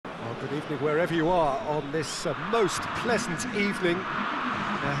Good evening wherever you are on this most pleasant evening.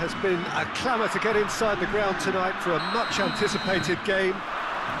 There has been a clamour to get inside the ground tonight for a much anticipated game.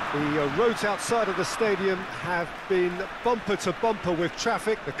 The roads outside of the stadium have been bumper to bumper with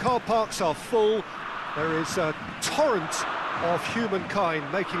traffic. The car parks are full. There is a torrent of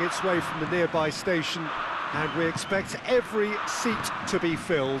humankind making its way from the nearby station, and we expect every seat to be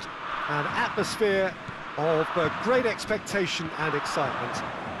filled. An atmosphere of great expectation and excitement.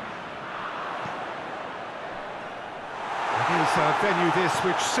 It is a venue this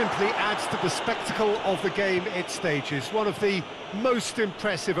which simply adds to the spectacle of the game it stages. One of the most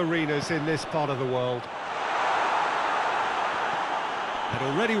impressive arenas in this part of the world. And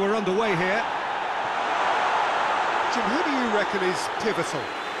already we're underway here. Jim, who do you reckon is pivotal?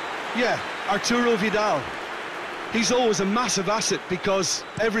 Yeah, Arturo Vidal. He's always a massive asset because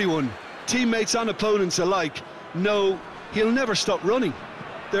everyone, teammates and opponents alike, know he'll never stop running.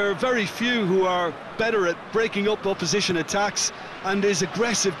 There are very few who are better at breaking up opposition attacks, and his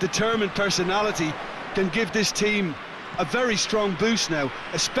aggressive, determined personality can give this team a very strong boost now,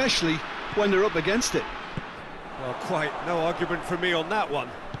 especially when they're up against it. Well, quite no argument from me on that one.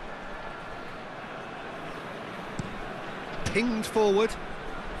 Pinged forward.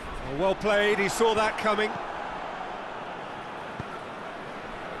 Oh, well played, he saw that coming.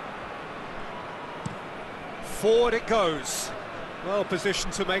 Forward it goes. Well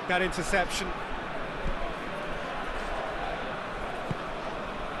positioned to make that interception.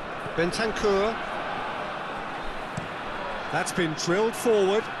 Bentancur. That's been drilled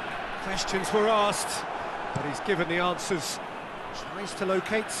forward. Questions were asked, but he's given the answers. Tries to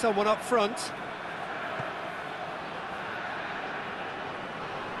locate someone up front.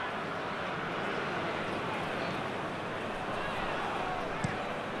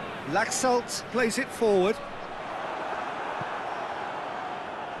 Laxalt plays it forward.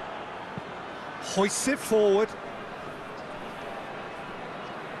 Hoists it forward.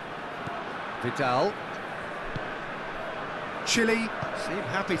 Vidal. Chile seem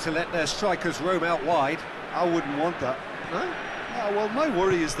happy to let their strikers roam out wide. I wouldn't want that. No? Yeah, well, my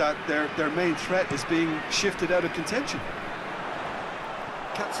worry is that their main threat is being shifted out of contention.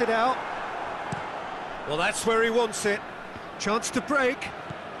 Cuts it out. Well, that's where he wants it. Chance to break.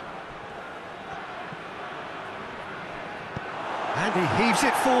 And he heaves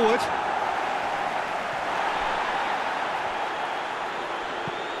it forward.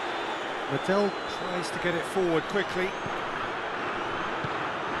 Mattel tries to get it forward quickly.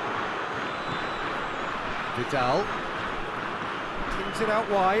 Vidal. Pings it out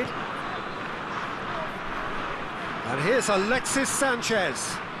wide. And here's Alexis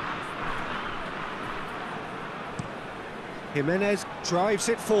Sanchez. Jimenez drives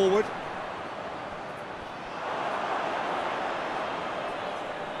it forward.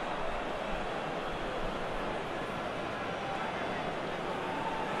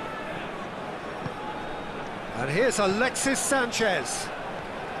 And here's Alexis Sanchez.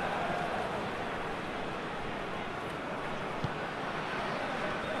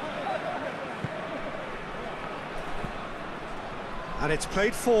 And it's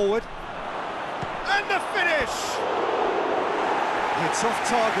played forward. And the finish! It's off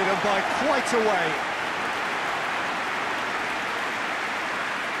target and by quite a way.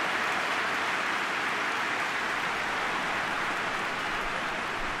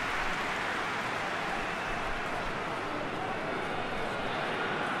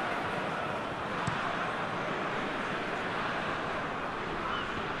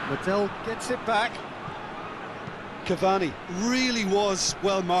 Mattel gets it back. Cavani really was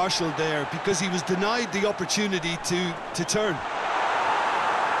well marshalled there because he was denied the opportunity to turn.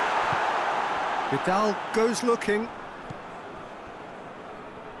 Vidal goes looking.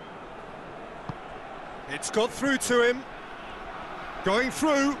 It's got through to him. Going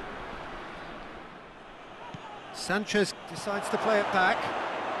through. Sanchez decides to play it back.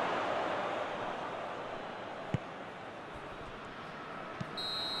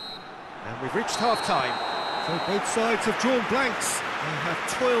 And we've reached half-time. So both sides have drawn blanks. They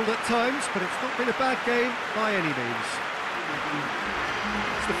have toiled at times, but it's not been a bad game by any means.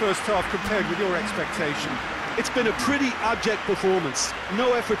 It's the first half compared with your expectation. It's been a pretty abject performance.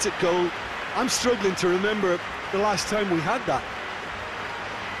 No efforts at goal. I'm struggling to remember the last time we had that.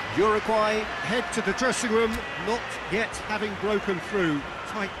 Uruguay head to the dressing room, not yet having broken through.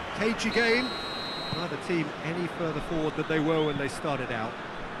 Tight, cagey game. Neither team any further forward than they were when they started out.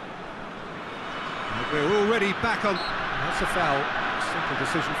 And we're already back on. That's a foul. Simple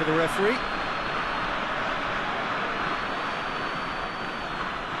decision for the referee.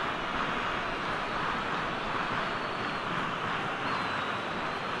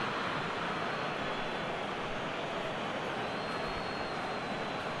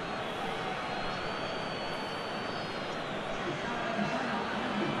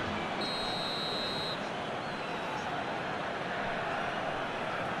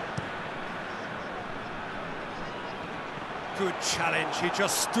 Good challenge, he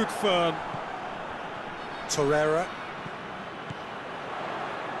just stood firm. Torreira.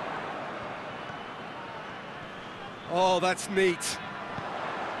 Oh, that's neat.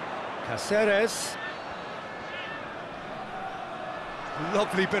 Cáceres.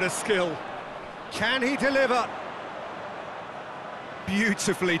 Lovely bit of skill. Can he deliver?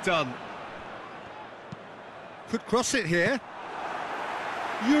 Beautifully done. Could cross it here.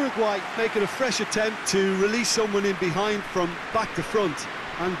 Uruguay making a fresh attempt to release someone in behind from back to front,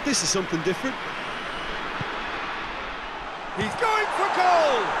 and this is something different. He's going for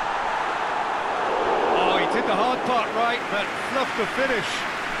goal! Oh, he did the hard part right, but fluffed the finish.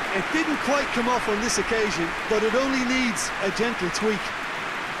 It didn't quite come off on this occasion, but it only needs a gentle tweak.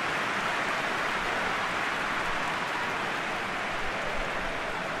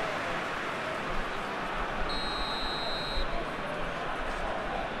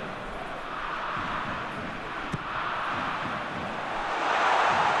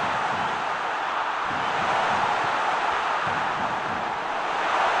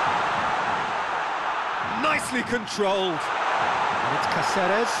 Nicely controlled. And it's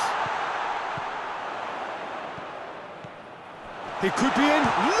Cáceres. He could be in.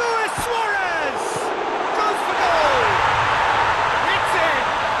 Luis Suarez! Goes for goal! It's in!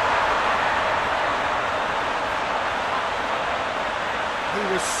 He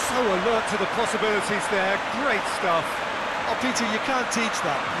was so alert to the possibilities there. Great stuff. Oh, Peter, you can't teach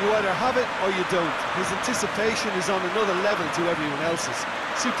that. You either have it or you don't. His anticipation is on another level to everyone else's.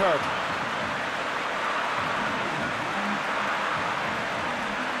 Superb.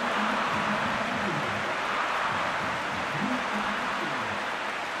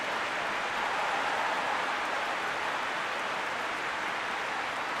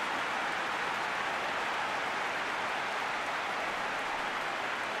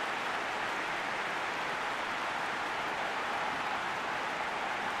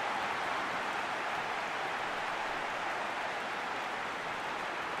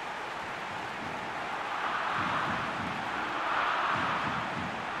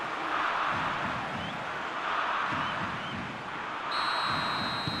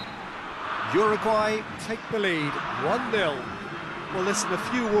 Uruguay take the lead, 1-0. Well, listen, a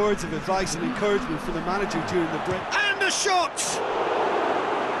few words of advice and encouragement from the manager during the break. And a shot!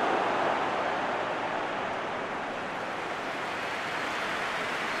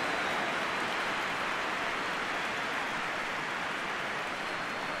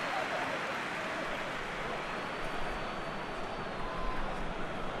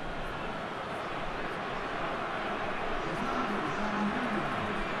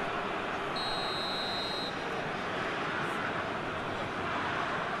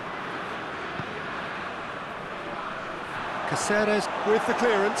 Cáceres with the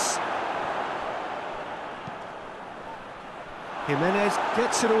clearance. Jimenez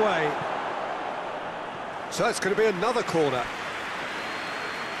gets it away. So it's going to be another corner.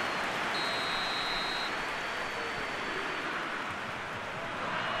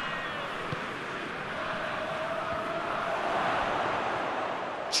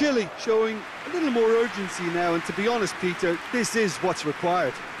 Chile showing a little more urgency now, and to be honest, Peter, this is what's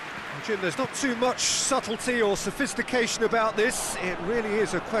required. Jim, there's not too much subtlety or sophistication about this. It really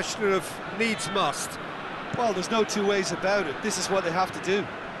is a question of needs must. Well, there's no two ways about it. This is what they have to do.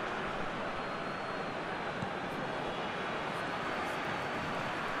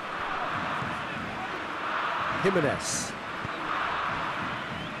 Jimenez.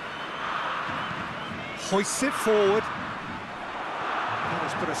 Hoists it forward.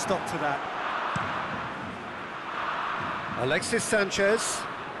 Let's put a stop to that. Alexis Sanchez.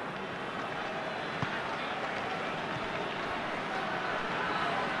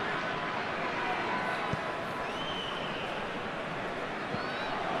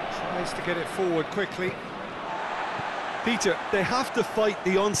 Tries to get it forward quickly. Peter, they have to fight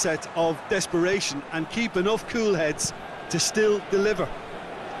the onset of desperation and keep enough cool heads to still deliver.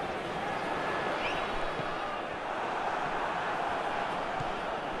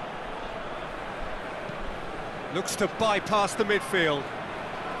 Looks to bypass the midfield.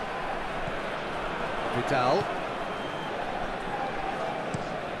 Vidal.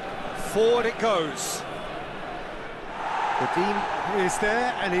 Forward it goes. The Dean is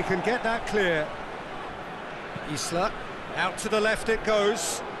there and he can get that clear. Isla, out to the left it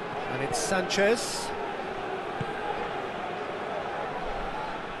goes. And it's Sanchez.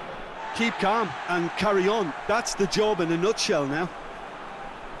 Keep calm and carry on. That's the job in a nutshell now.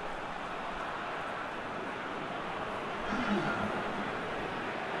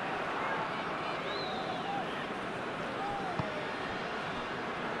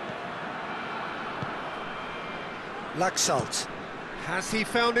 Laxalt. Has he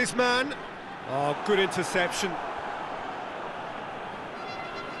found his man? Oh, good interception.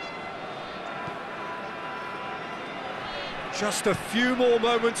 Just a few more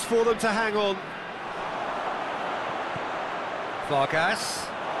moments for them to hang on. Vargas.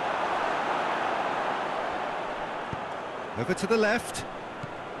 Over to the left.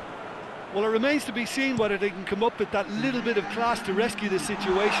 Well, it remains to be seen whether they can come up with that little bit of class to rescue the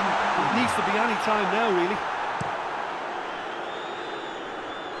situation. It needs to be any time now, really.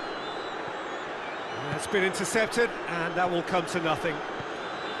 It's been intercepted, and that will come to nothing.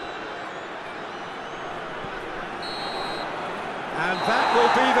 And that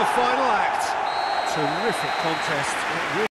will be the final act. Terrific contest.